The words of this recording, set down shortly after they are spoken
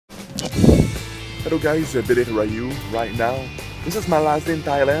Hello guys, Rayu right now. This is my last day in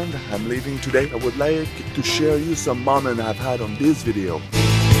Thailand. I'm leaving today. I would like to share you some moments I've had on this video.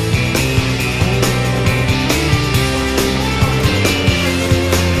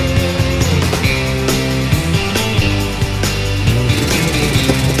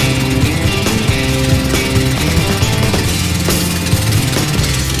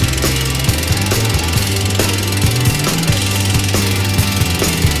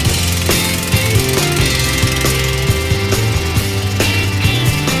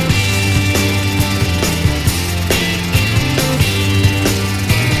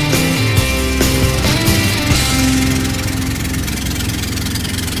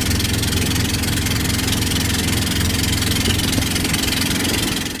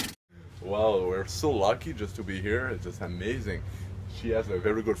 Well, we're so lucky just to be here. It's just amazing. She has a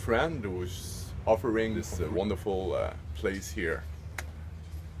very good friend who's offering this wonderful place here.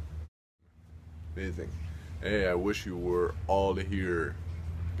 Amazing. Hey, I wish you were all here,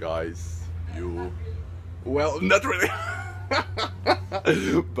 guys. Well, not really.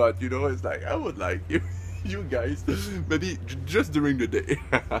 But you know, it's like I would like you guys maybe just during the day.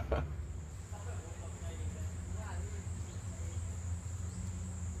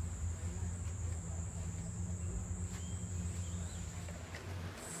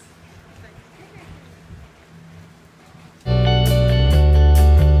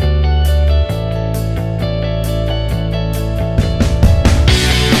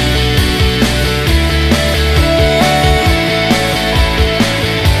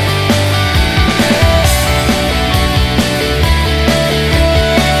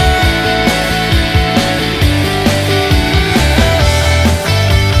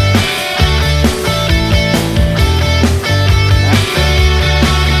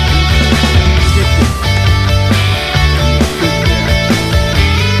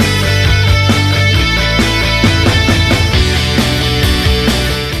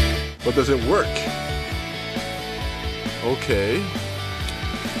 But does it work? Okay.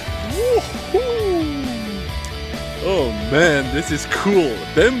 Woohoo! Oh man, this is cool.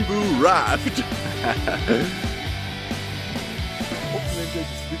 Bamboo raft. Hope you enjoyed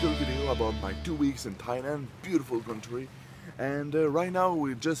this little video about my 2 weeks in Thailand, beautiful country. And right now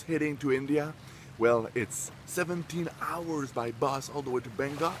we're just heading to India. Well, it's 17 hours by bus all the way to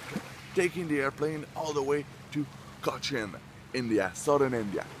Bangkok, taking the airplane all the way to Cochin, India, southern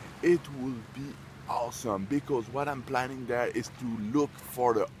India. It will be awesome because what I'm planning there is to look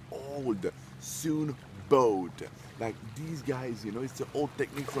for the old Sun boat. Like these guys, you know, it's the old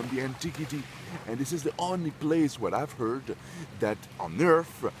technique from the antiquity, and this is the only place what I've heard that on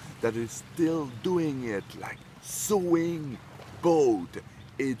earth that is still doing it, like sewing boat.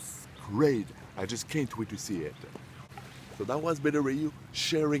 It's great. I just can't wait to see it. So that was Rayu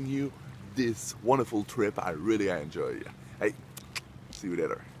sharing you this wonderful trip. I really enjoy. Hey, see you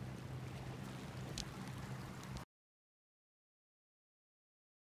later.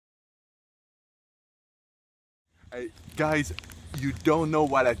 Hey, guys, you don't know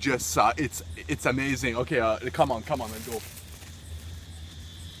what I just saw. It's amazing. Okay, come on, let's go.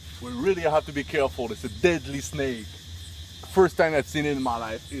 We really have to be careful. It's a deadly snake. First time I've seen it in my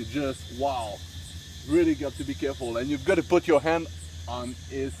life. It's just wow. Really got to be careful, and you've got to put your hand on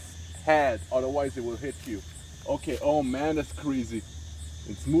its head, otherwise it will hit you. Okay. Oh man, that's crazy.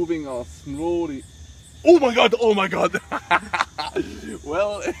 It's moving all slowly. Oh my god! Oh my god!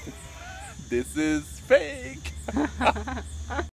 Well, this is fake.